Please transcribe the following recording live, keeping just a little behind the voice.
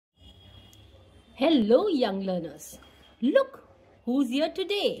Hello, young learners. Look who's here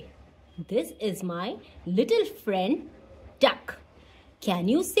today. This is my little friend Duck. Can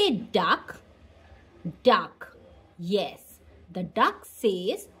you say duck? Duck. Yes, the duck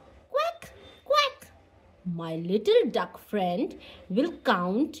says quack, quack. My little duck friend will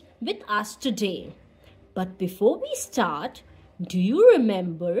count with us today. But before we start, do you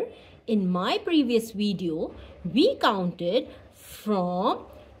remember in my previous video, we counted from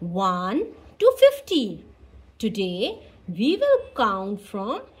 1 to 50. Today, we will count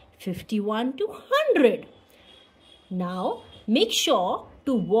from 51 to 100. Now, make sure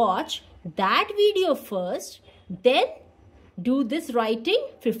to watch that video first, then do this writing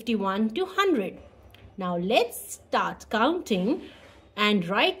 51 to 100. Now, let's start counting and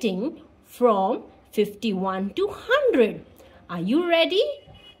writing from 51 to 100. Are you ready?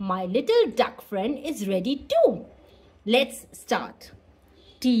 My little duck friend is ready too. Let's start.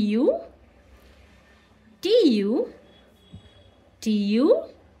 T-U, T-U, T-U,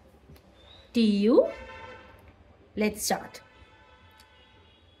 T-U. Let's start.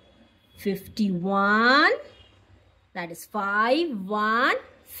 51. That is 5, 1,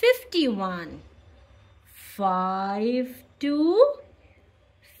 51. 5, 2,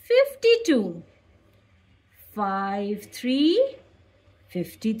 52. 5, 3,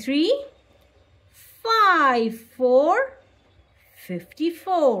 53. 5, 4,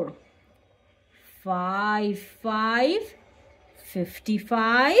 54. 5, 5,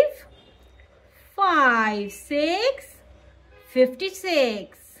 55. 5, 6,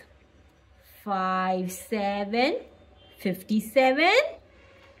 56. 5, 7, 57.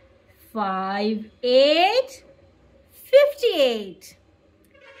 5, 8, 58.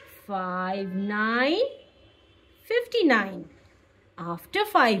 5, 9, 59. After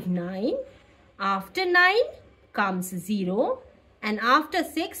 5, 9. After 9 comes 0. And after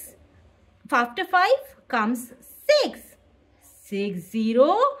 5 comes 6. 6,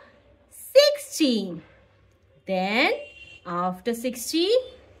 0, 60. Then after 60,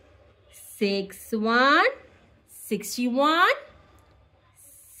 6, 1, 61.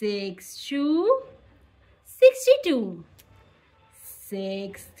 6, 2, 62.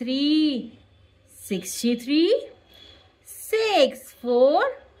 6, 3, 63. 6, 4,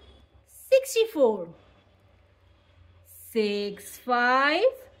 64. 6, 5,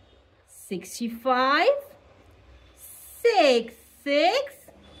 65. 6, 6,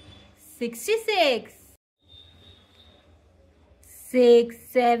 66. 6,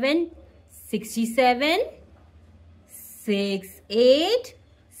 7, 67. 6, 8,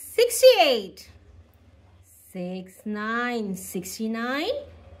 68. 6, 9, 69.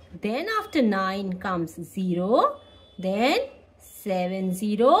 Then after 9 comes 0. Then 7,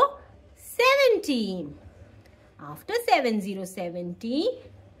 0, 70. After 7, 0, 70.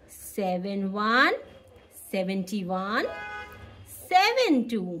 7, 1, 71. 7,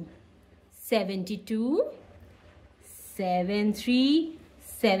 2, 72. 7, 3,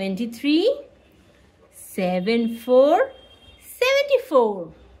 73. 7, 4,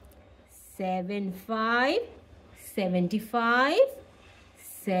 74. 7, 5, 75.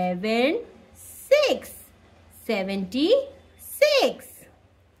 7, 6, 76.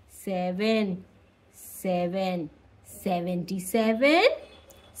 7, 7, 77.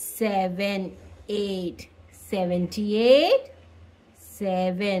 7, 8, 78.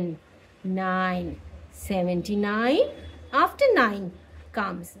 7, 9, 79. After 9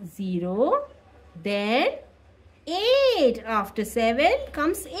 comes 0. Then 8. After 7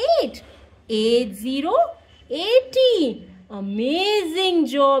 comes 8. 8, 0, 80. Amazing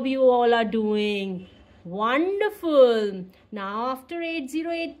job you all are doing. Wonderful. Now after 8,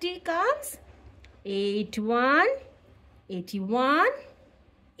 0, 80 comes 8, 1, 81.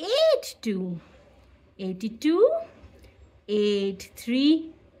 8, 2, 82. 8,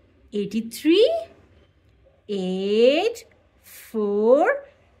 3, 83. 8, 4,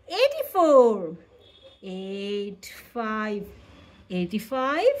 84. 8, 5,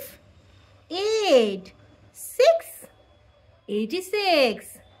 85. 8, 6,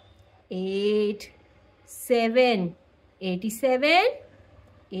 86. 8, 7, 87.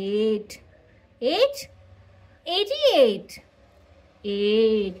 8, 8, 88.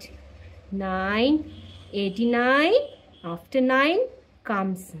 8, 9, 89. After 9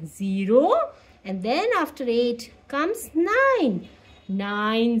 comes 0. And then after 8 comes 9.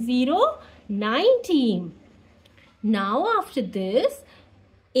 9, 0, 90. Now after this,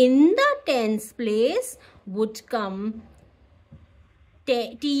 in the tens place would come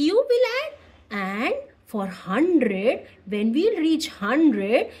TU will add, and for 100, when we'll reach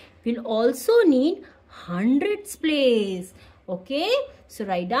 100, we'll also need hundreds place. Okay, so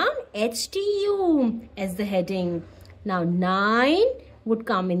write down HTU as the heading. Now 9 would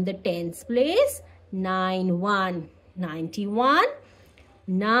come in the tens place. 9-1, 91.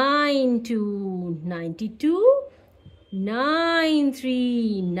 9-2, 92.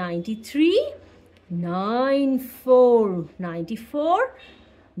 9-3, 93. 9-4, 94.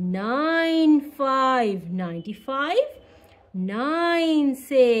 9-5, 95.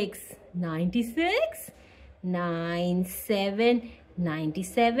 9-6, 96. 9-7,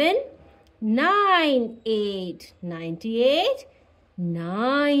 97. 9-8, 98.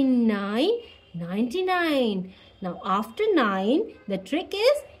 9-9, 99. Now after 9, the trick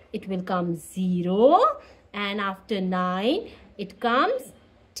is it will come 0, and after 9 it comes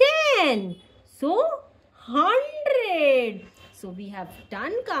 10. So 100. So we have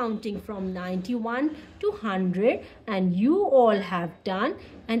done counting from 91 to 100, and you all have done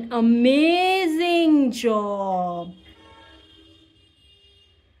an amazing job.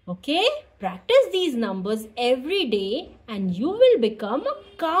 Okay, practice these numbers every day and you will become a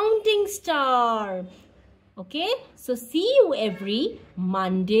counting star. Okay, so see you every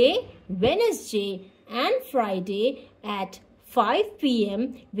Monday, Wednesday and Friday at 5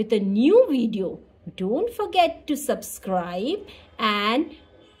 p.m. with a new video. Don't forget to subscribe and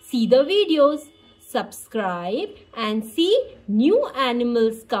see the videos. Subscribe and see new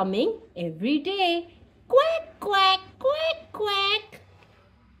animals coming every day. Quack, quack, quack, quack.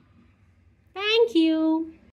 Thank you.